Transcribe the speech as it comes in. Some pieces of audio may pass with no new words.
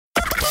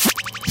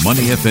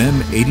Money FM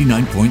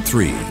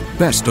 89.3.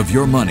 Best of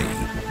your money.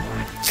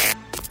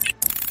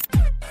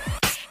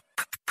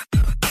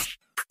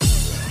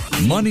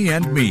 Money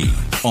and Me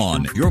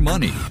on Your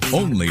Money,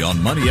 only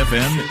on Money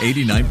FM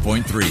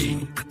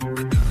 89.3.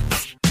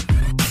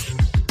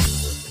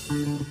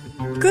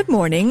 Good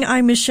morning.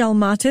 I'm Michelle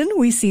Martin.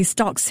 We see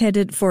stocks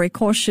headed for a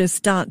cautious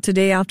start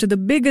today after the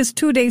biggest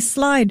two-day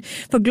slide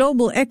for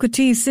global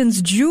equities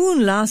since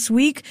June last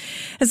week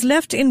has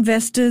left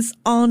investors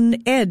on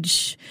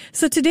edge.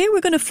 So today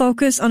we're going to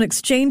focus on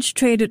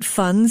exchange-traded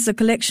funds, a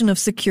collection of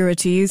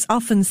securities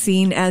often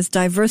seen as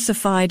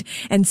diversified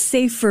and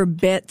safer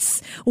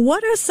bets.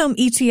 What are some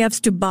ETFs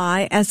to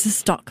buy as the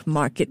stock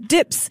market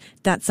dips?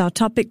 That's our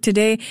topic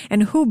today.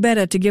 And who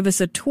better to give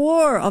us a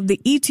tour of the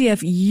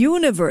ETF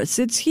universe?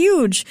 It's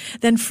huge.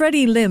 Than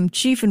Freddie Lim,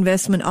 Chief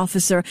Investment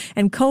Officer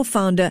and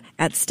co-founder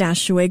at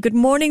Stashaway. Good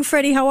morning,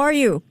 Freddie. How are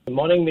you? Good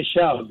morning,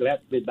 Michelle. Glad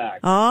to be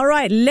back. All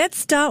right. Let's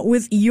start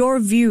with your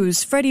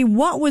views. Freddie,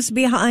 what was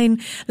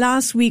behind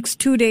last week's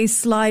two-day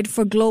slide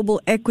for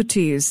global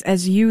equities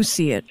as you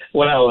see it?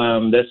 Well,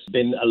 there's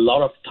been a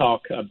lot of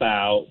talk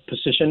about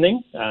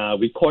positioning.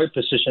 We call it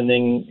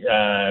positioning,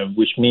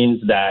 which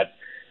means that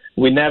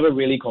we never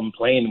really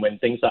complain when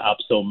things are up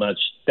so much.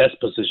 That's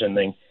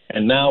positioning.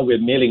 And now we're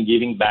merely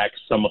giving back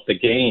some of the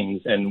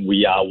gains, and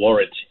we are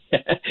worried.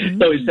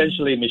 So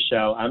essentially,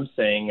 Michelle, I'm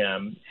saying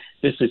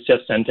this is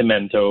just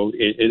sentimental.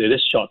 It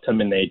is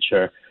short-term in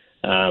nature.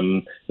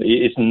 I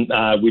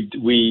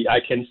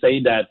can say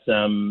that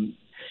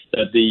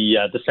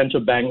the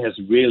central bank has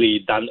really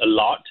done a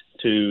lot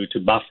to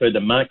buffer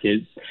the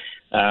markets.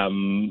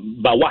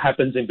 But what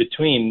happens in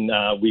between,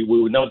 we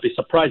will not be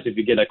surprised if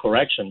you get a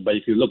correction. But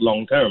if you look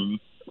long-term,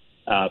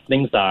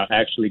 things are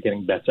actually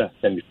getting better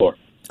than before.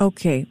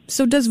 Okay.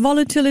 So does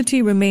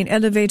volatility remain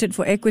elevated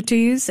for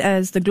equities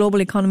as the global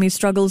economy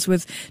struggles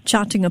with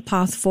charting a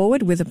path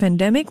forward with a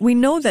pandemic? We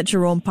know that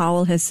Jerome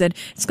Powell has said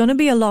it's going to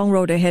be a long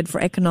road ahead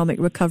for economic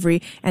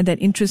recovery and that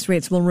interest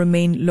rates will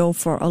remain low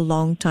for a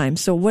long time.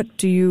 So what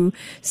do you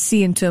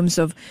see in terms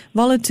of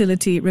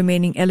volatility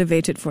remaining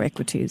elevated for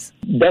equities?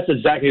 That's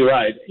exactly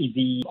right.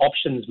 The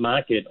options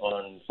market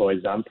on, for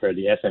example,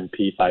 the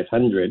S&P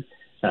 500,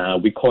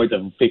 we call it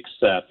a VIX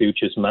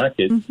futures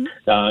market.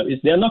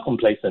 They're not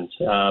complacent.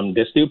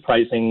 They're still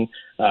pricing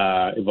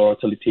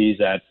volatilities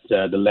at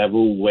the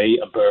level way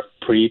above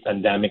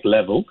pre-pandemic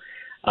level.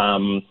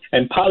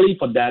 And partly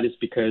for that is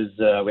because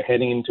we're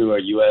heading into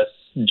a U.S.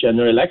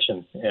 general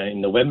election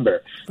in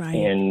November. Right.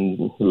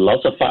 And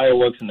lots of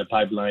fireworks in the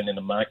pipeline, and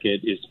the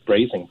market is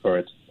bracing for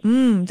it.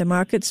 The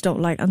markets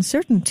don't like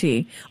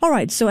uncertainty. All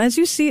right. So as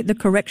you see it, the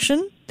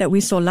correction that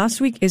we saw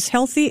last week is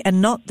healthy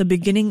and not the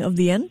beginning of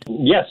the end?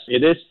 Yes,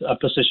 it is a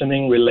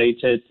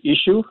positioning-related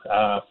issue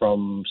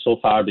from so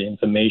far the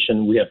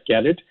information we have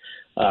gathered.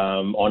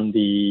 On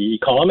the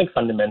economic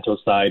fundamental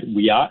side,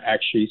 we are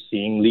actually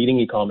seeing leading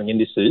economic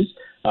indices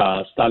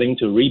starting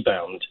to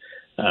rebound.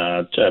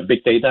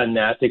 Big data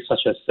analytics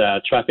such as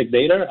traffic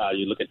data,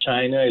 you look at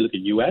China, you look at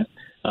U.S.,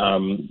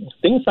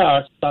 things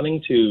are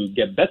starting to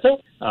get better.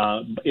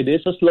 It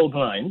is a slow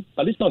grind,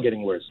 but it's not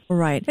getting worse.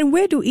 Right. And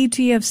where do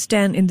ETFs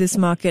stand in this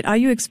market? Are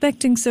you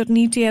expecting certain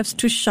ETFs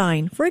to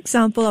shine? For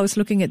example, I was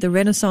looking at the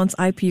Renaissance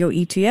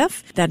IPO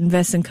ETF that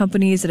invests in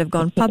companies that have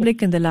gone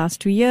public in the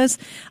last 2 years,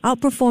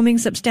 outperforming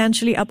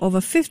substantially, up over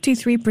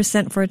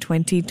 53% for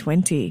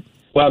 2020.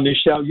 Well,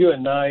 Michelle, you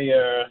and I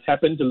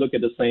happen to look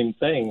at the same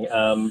thing.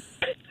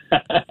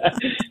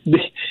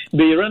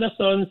 The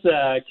Renaissance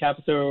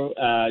Capital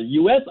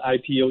U.S.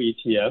 IPO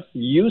ETF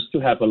used to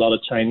have a lot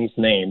of Chinese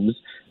names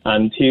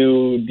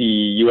until the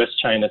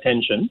U.S.-China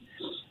tension.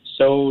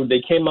 So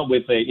they came up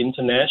with an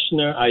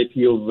international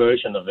IPO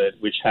version of it,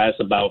 which has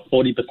about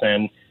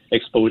 40%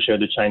 exposure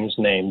to Chinese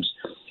names.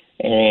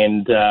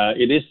 And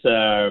it is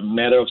a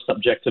matter of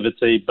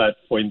subjectivity, but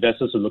for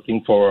investors who are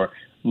looking for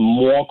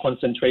more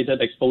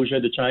concentrated exposure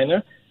to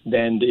China,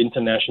 then the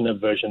international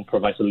version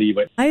provides a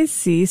leeway. I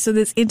see. So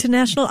this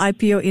international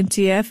IPO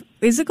ETF,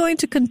 is it going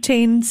to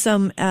contain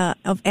some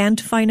of Ant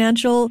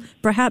Financial,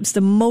 perhaps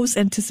the most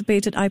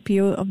anticipated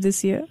IPO of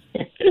this year?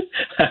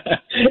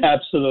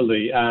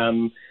 Absolutely.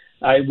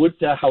 I would,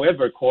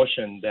 however,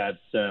 caution that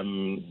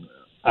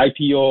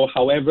IPO,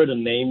 however the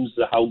names,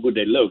 how good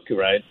they look,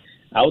 right?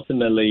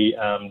 Ultimately,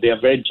 they are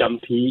very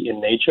jumpy in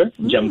nature.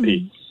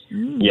 Jumpy.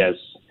 Yes.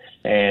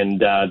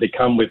 And they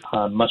come with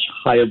much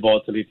higher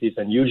volatility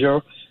than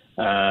usual.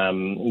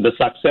 The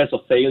success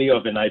or failure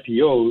of an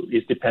IPO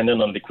is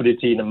dependent on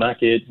liquidity in the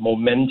market,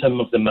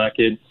 momentum of the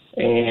market,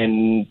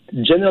 and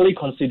generally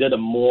considered a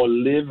more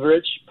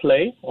leveraged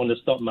play on the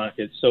stock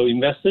market. So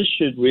investors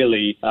should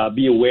really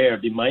be aware,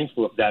 be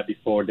mindful of that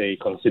before they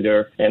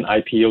consider an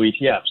IPO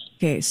ETFs.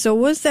 Okay, so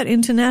was that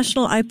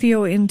international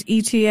IPO and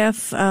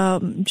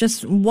ETF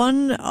just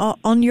one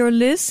on your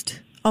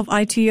list of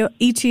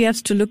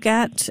ETFs to look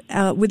at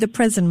with the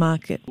present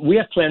market? We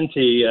have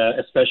plenty,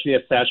 especially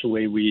at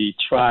Stashaway. We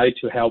try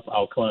to help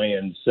our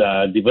clients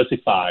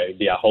diversify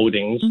their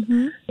holdings,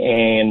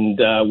 and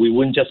we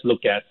wouldn't just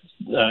look at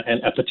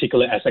a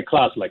particular asset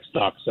class like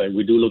stocks.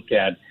 We do look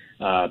at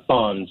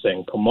bonds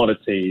and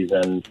commodities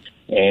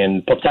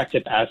and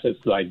protected assets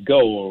like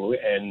gold.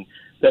 And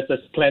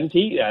there's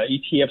plenty.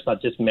 ETFs are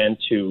just meant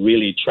to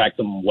really track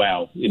them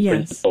well in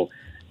principle.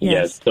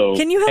 Yes. So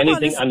can you help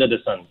anything under the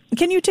sun.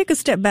 Can you take a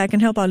step back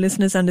and help our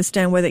listeners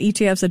understand whether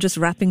ETFs are just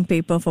wrapping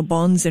paper for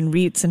bonds and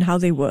REITs and how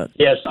they work?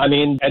 Yes. I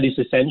mean, at its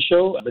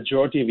essential, a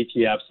majority of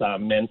ETFs are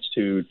meant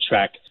to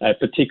track a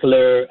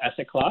particular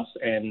asset class,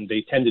 and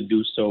they tend to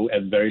do so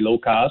at very low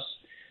cost.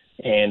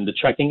 And the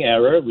tracking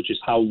error, which is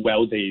how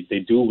well they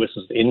do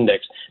versus the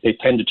index, they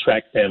tend to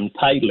track them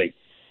tightly.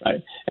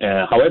 Right?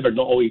 However,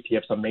 not all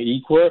ETFs are made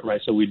equal,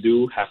 right? So we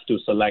do have to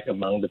select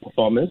among the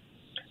performance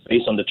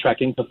based on the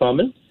tracking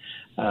performance.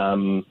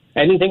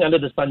 Anything under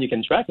the sun you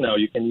can track now.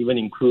 You can even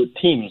include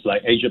themes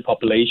like Asian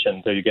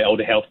population, so you get all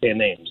the healthcare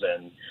names,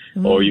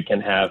 or you can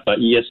have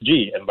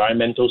ESG,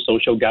 environmental,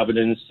 social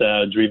governance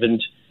driven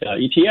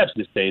ETFs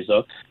these days.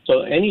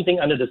 So anything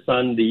under the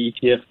sun, the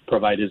ETF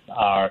providers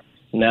are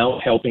now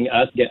helping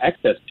us get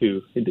access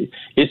to.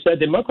 It's a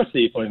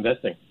democracy for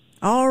investing.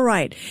 All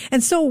right.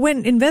 And so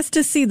when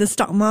investors see the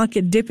stock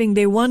market dipping,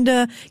 they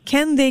wonder,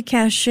 can they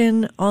cash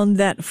in on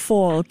that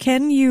fall?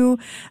 Can you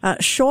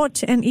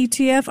short an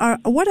ETF?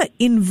 What are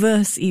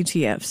inverse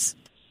ETFs?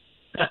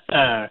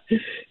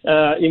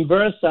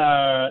 Inverse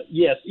are,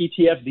 yes,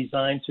 ETF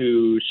designed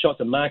to short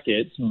the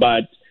market,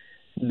 but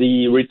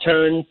the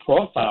return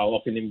profile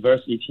of an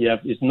inverse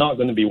ETF is not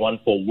going to be one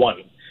for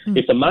one.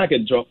 If the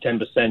market dropped 10%,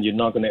 you're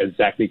not going to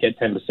exactly get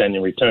 10%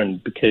 in return,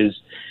 because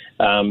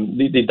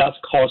it does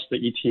cost the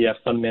ETF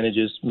fund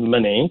managers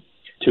money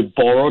to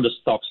borrow the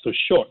stocks to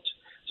short.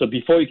 So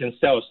before you can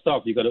sell a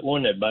stock, you got to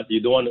own it, but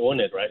you don't want to own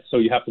it, right? So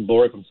you have to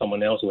borrow from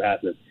someone else who has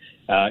it.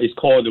 It's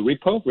called the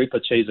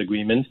repurchase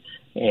agreement,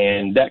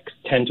 and that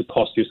tend to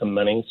cost you some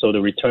money. So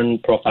the return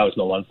profile is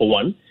not one for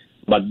one,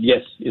 but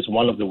yes, it's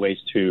one of the ways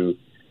to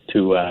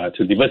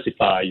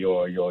diversify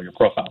your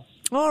profile.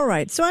 All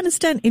right. So I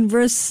understand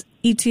inverse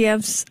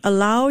ETFs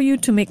allow you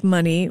to make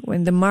money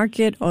when the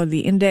market or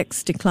the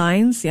index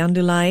declines, the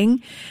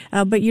underlying,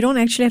 but you don't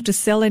actually have to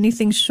sell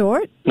anything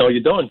short? No, you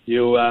don't.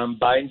 You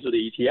buy into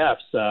the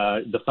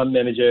ETFs. The fund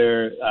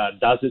manager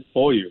does it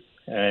for you.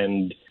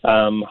 And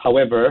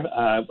however,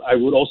 I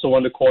would also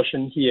want to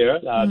caution here,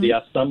 there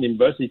are some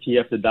inverse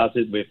ETFs that does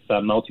it with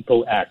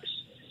multiple X.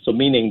 So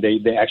meaning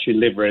they actually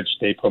leverage,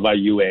 they provide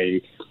you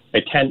a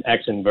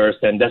 10X inverse,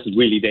 and that's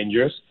really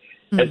dangerous.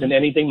 As in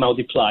anything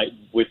multiplied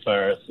with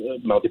a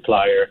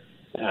multiplier,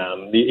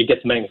 it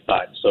gets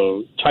magnified.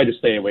 So try to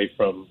stay away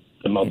from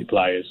the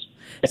multipliers.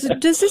 So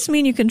does this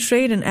mean you can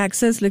trade and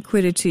access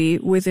liquidity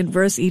with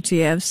inverse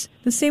ETFs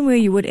the same way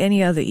you would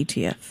any other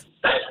ETF?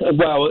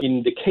 Well,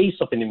 in the case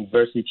of an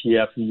inverse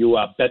ETF, you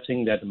are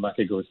betting that the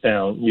market goes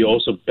down. You're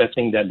also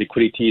betting that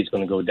liquidity is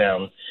going to go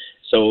down.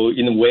 So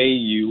in a way,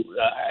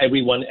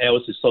 everyone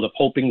else is sort of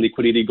hoping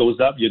liquidity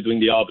goes up. You're doing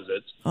the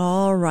opposite.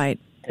 All right.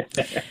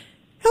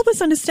 Help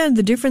us understand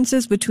the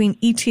differences between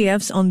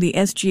ETFs on the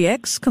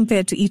SGX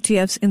compared to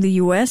ETFs in the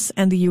US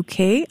and the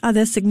UK. Are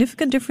there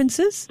significant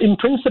differences? In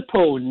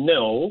principle,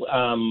 no.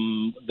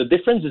 The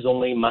difference is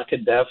only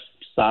market depth,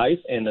 size,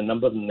 and the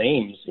number of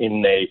names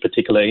in a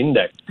particular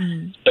index.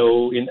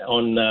 So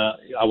on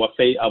our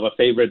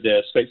favorite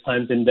Straits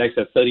Times Index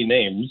has 30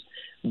 names,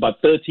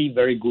 but 30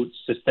 very good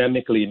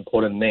systemically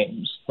important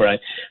names, right?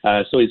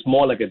 So it's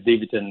more like a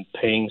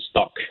dividend-paying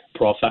stock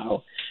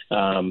profile.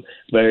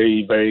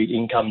 Very, very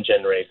income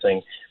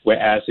generating.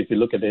 Whereas if you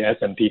look at the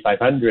S&P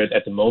 500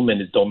 at the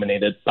moment, it's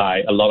dominated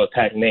by a lot of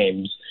tech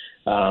names,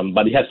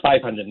 but it has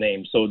 500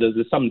 names. So there's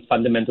some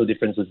fundamental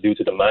differences due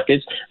to the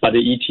markets, but the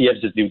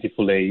ETFs is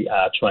dutifully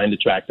trying to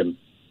track them.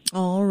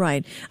 All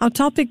right. Our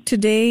topic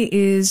today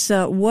is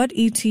what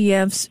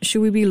ETFs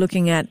should we be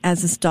looking at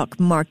as the stock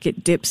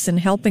market dips? And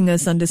helping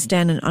us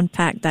understand and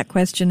unpack that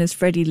question is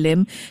Freddie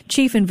Lim,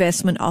 Chief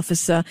Investment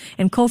Officer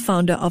and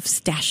co-founder of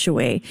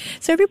Stashaway.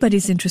 So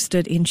everybody's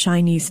interested in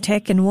Chinese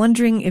tech and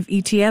wondering if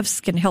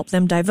ETFs can help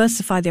them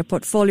diversify their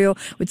portfolio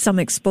with some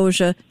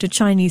exposure to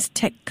Chinese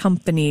tech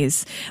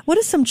companies. What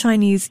are some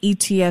Chinese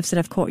ETFs that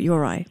have caught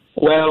your eye?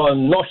 Well,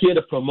 I'm not here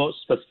to promote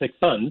specific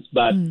funds,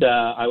 but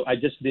I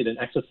just did an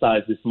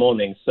exercise this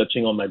morning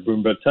searching on my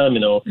Bloomberg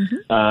terminal.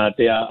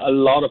 There are a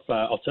lot of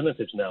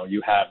alternatives now.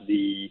 You have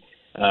the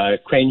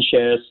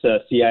CraneShares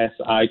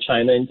CSI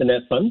China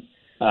Internet Fund.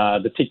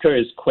 The ticker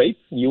is QUAPE,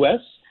 US.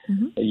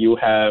 You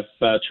have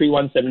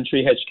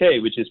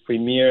 3173HK, which is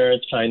Premier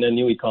China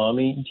New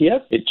Economy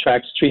ETF. It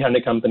tracks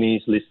 300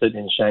 companies listed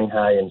in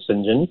Shanghai and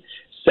Shenzhen,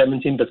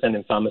 17%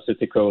 in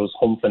pharmaceuticals,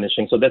 home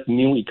furnishing. So that's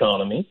new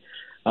economy.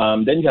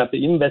 Then you have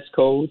the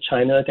Invesco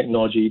China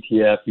Technology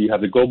ETF. You have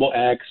the Global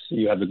X.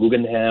 You have the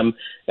Guggenheim.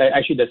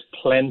 Actually, there's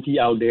plenty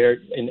out there,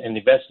 and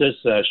investors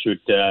should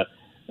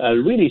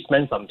really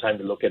spend some time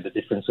to look at the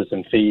differences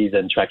in fees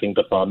and tracking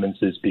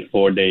performances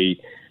before they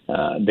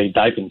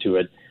dive into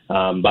it.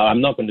 But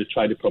I'm not going to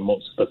try to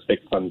promote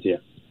specific funds here.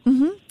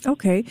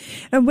 Okay.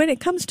 And when it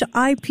comes to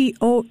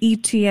IPO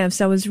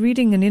ETFs, I was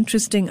reading an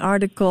interesting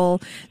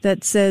article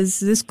that says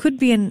this could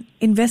be an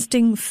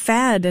investing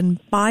fad and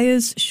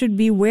buyers should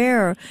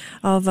beware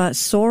of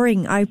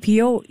soaring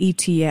IPO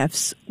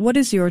ETFs. What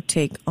is your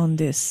take on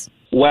this?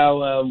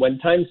 Well, when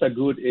times are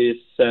good, it's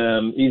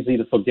easy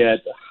to forget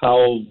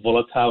how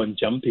volatile and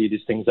jumpy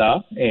these things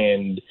are.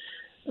 And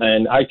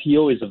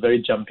IPO is a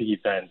very jumpy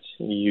event.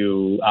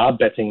 You are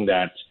betting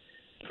that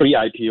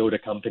pre-IPO, the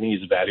company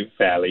is valued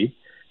fairly.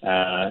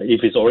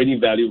 If it's already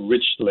valued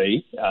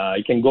richly,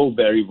 it can go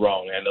very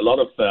wrong. And a lot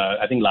of,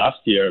 I think last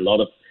year, a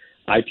lot of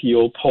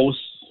IPO post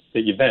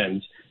the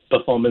event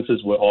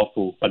performances were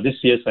awful. But this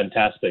year's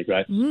fantastic,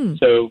 right?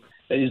 So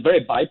it's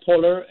very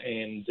bipolar,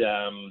 and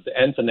the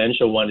Ant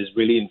Financial one is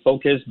really in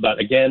focus. But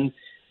again,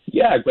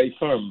 yeah, great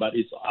firm, but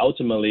it's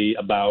ultimately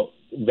about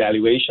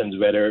valuations,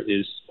 whether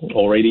it's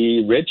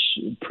already rich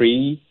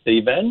pre the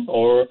event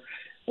or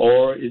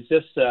it's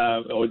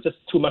just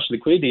too much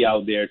liquidity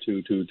out there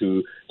to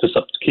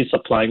keep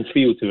supplying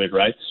fuel to it,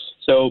 right?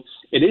 So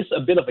it is a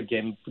bit of a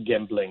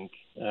gambling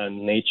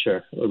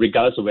nature,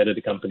 regardless of whether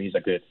the companies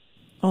are good.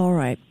 All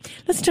right.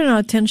 Let's turn our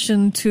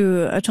attention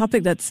to a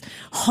topic that's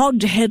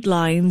hogged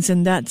headlines,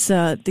 and that's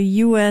the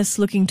U.S.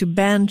 looking to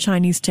ban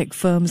Chinese tech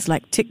firms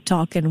like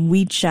TikTok and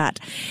WeChat.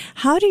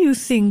 How do you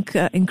think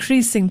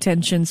increasing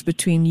tensions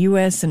between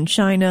U.S. and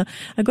China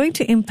are going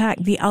to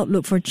impact the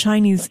outlook for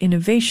Chinese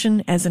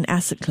innovation as an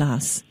asset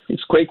class?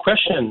 It's a great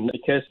question,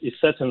 because it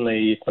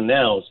certainly, for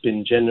now, has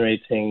been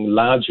generating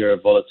larger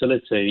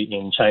volatility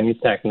in Chinese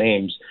tech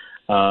names.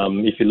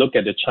 If you look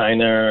at the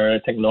China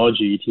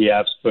technology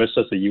ETFs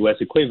versus the U.S.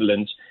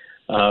 equivalent,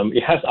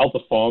 it has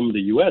outperformed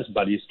the U.S.,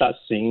 but you start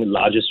seeing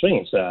larger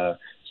swings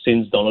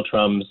since Donald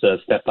Trump's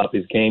stepped up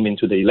his game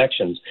into the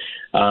elections.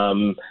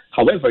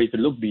 However, if you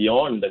look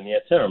beyond the near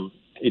term,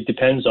 it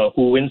depends on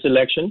who wins the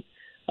election.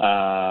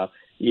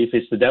 If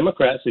it's the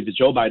Democrats, if it's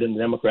Joe Biden, the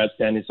Democrats,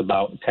 then it's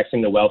about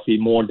taxing the wealthy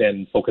more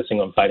than focusing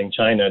on fighting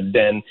China.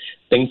 Then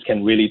things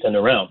can really turn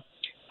around.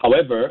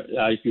 However,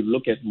 if you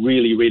look at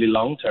really, really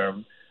long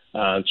term,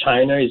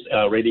 China is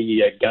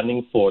already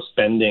gunning for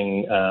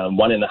spending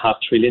 $1.5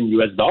 trillion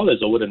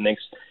over the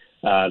next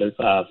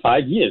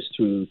 5 years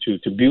to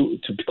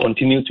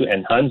continue to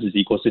enhance its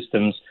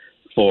ecosystems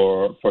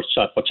for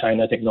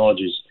China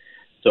technologies.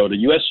 So the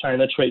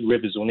U.S.-China trade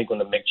rift is only going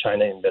to make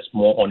China invest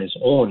more on its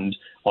own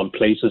on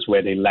places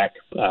where they lack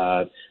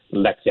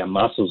their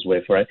muscles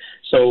with, right?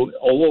 So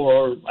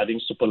overall, I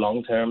think super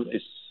long term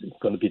is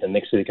going to be the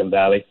next Silicon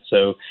Valley.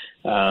 So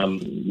so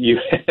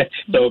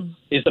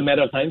it's a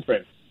matter of time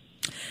frame.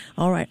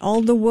 All right.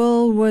 All the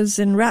world was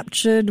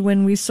enraptured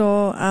when we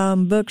saw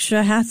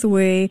Berkshire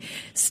Hathaway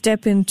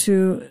step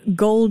into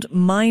gold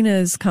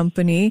miners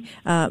company,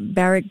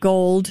 Barrick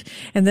Gold.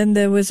 And then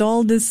there was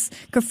all this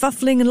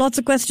kerfuffling and lots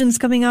of questions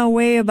coming our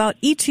way about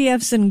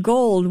ETFs and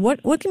gold.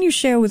 What can you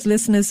share with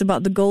listeners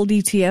about the gold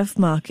ETF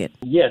market?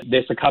 Yes,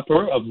 there's a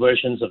couple of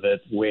versions of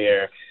it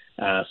where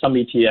some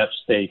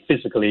ETFs, they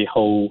physically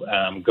hold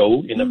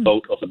gold in a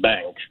vault of a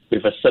bank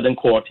with a certain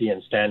quality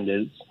and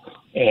standards,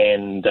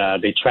 and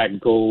they track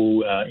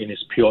gold in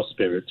its pure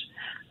spirit.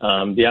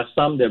 There are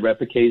some that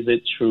replicate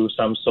it through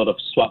some sort of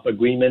swap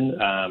agreement.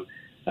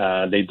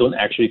 They don't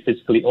actually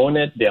physically own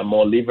it. They are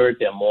more levered.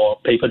 They are more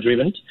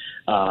paper-driven.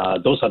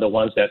 Those are the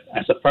ones that,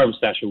 as a firm,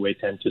 StashAway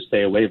tend to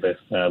stay away with.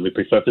 We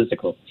prefer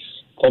physical.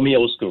 Call me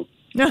old school,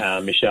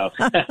 Michelle.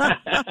 But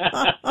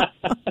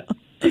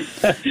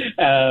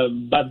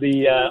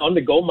on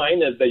the gold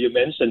miners that you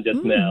mentioned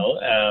just now,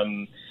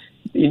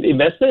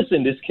 investors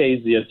in this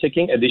case, they are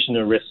taking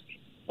additional risk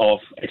of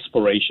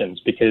explorations,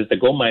 because the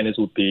gold miners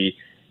would be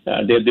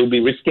they'll be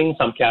risking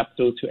some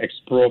capital to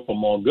explore for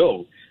more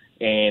gold.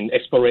 And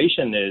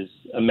exploration is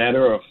a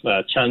matter of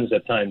chance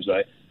at times,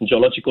 right?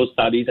 Geological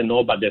studies and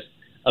all, but there's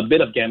a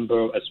bit of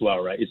gamble as well,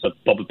 right? It's a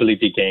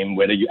probability game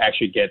whether you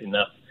actually get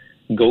enough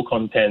gold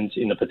content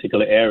in a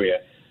particular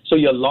area. So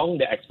you're long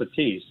the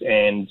expertise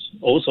and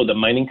also the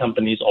mining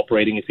companies'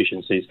 operating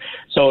efficiencies.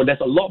 So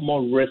there's a lot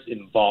more risk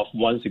involved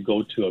once you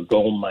go to a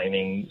gold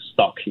mining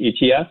stock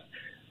ETF.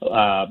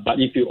 But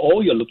if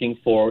all you're looking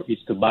for is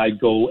to buy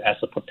gold as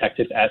a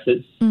protective asset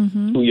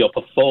to your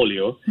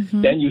portfolio,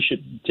 then you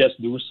should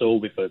just do so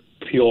with a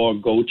pure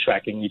gold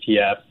tracking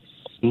ETF,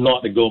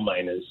 not the gold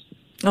miners.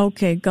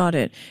 Okay, got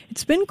it.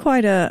 It's been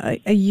quite a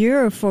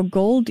year for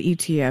gold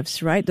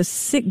ETFs, right?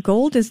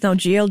 Gold is now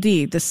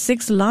GLD, the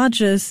sixth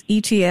largest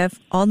ETF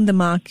on the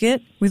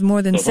market, with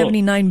more than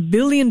 $79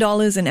 billion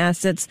in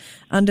assets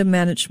under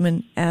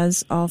management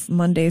as of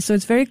Monday. So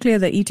it's very clear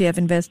that ETF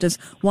investors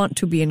want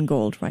to be in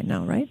gold right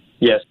now, right?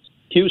 Yes,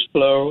 huge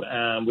flow.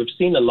 We've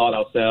seen a lot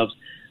ourselves.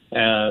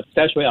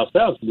 StashAway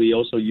ourselves, we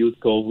also use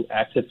gold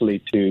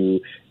actively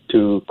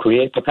to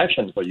create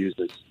protection for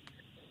users.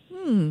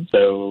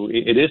 So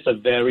it is a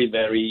very,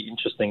 very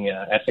interesting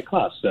asset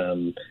class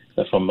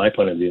from my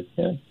point of view.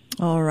 Yeah.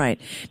 All right.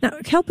 Now,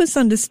 help us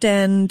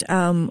understand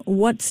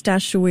what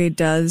Stashaway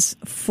does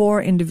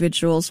for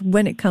individuals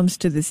when it comes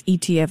to this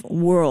ETF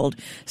world,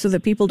 so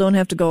that people don't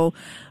have to go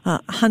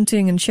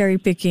hunting and cherry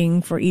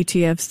picking for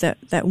ETFs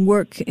that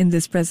work in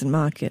this present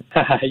market.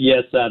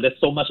 Yes, there's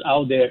so much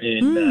out there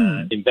in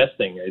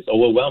investing. It's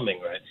overwhelming,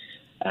 right?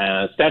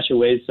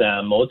 Stashaway's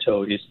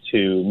motto is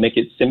to make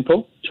it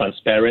simple,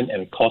 transparent,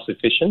 and cost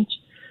efficient.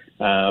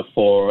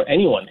 For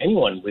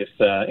anyone with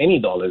any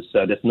dollars.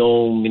 There's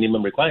no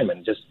minimum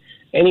requirement. Just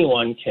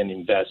anyone can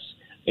invest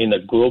in a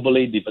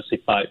globally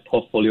diversified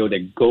portfolio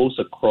that goes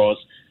across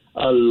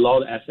a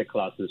lot of asset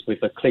classes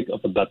with a click of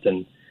a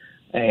button.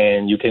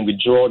 And you can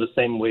withdraw the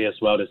same way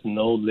as well. There's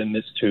no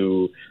limits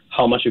to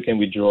how much you can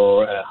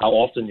withdraw, how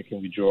often you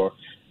can withdraw,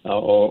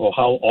 or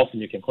how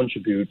often you can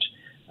contribute.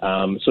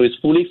 So it's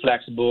fully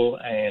flexible,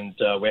 and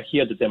we're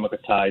here to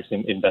democratize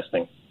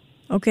investing.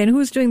 Okay, and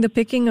who's doing the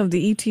picking of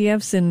the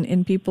ETFs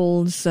in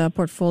people's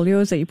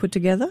portfolios that you put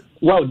together?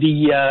 Well,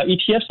 the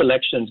ETF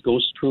selections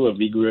goes through a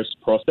rigorous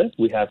process.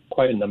 We have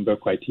quite a number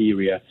of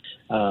criteria,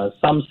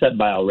 some set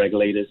by our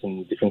regulators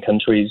in different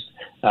countries,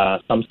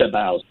 some set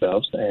by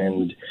ourselves.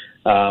 And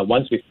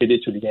once we fit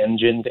it to the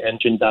engine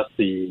does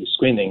the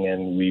screening,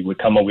 and we would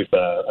come up with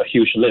a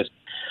huge list.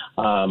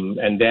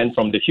 And then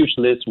from the huge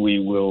list, we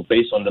will,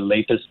 based on the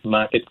latest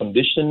market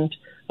conditions,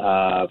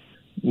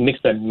 mix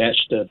and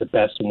match the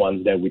best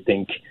ones that we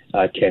think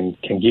can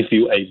give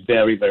you a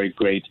very, very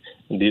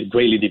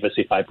greatly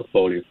diversified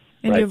portfolio.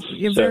 And right?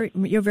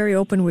 you're very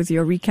open with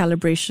your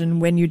recalibration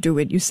when you do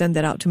it. You send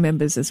that out to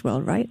members as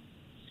well, right?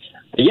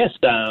 Yes,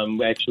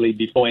 actually,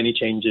 before any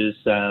changes,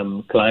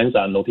 clients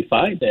are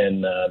notified,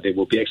 and there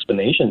will be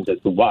explanations as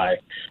to why.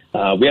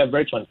 We are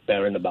very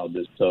transparent about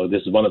this. So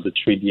this is one of the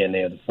three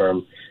DNA of the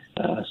firm.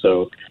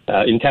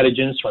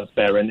 Intelligence,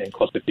 transparent, and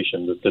cost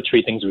efficient, the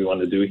three things we want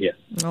to do here.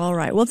 All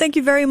right. Well, thank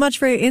you very much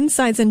for your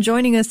insights and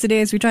joining us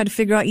today as we try to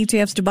figure out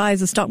ETFs to buy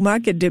as the stock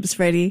market dips,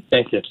 Freddie.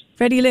 Thank you.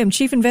 Freddie Lim,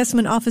 Chief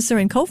Investment Officer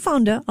and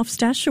co-founder of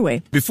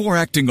Stashaway. Before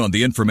acting on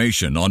the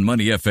information on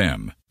Money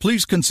FM,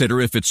 please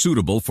consider if it's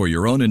suitable for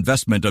your own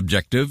investment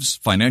objectives,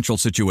 financial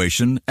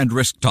situation, and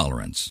risk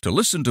tolerance. To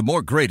listen to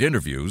more great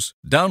interviews,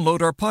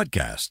 download our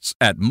podcasts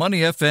at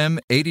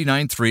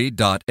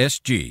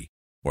moneyfm893.sg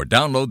or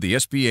download the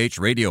SPH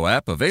radio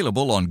app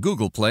available on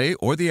Google Play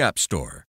or the App Store.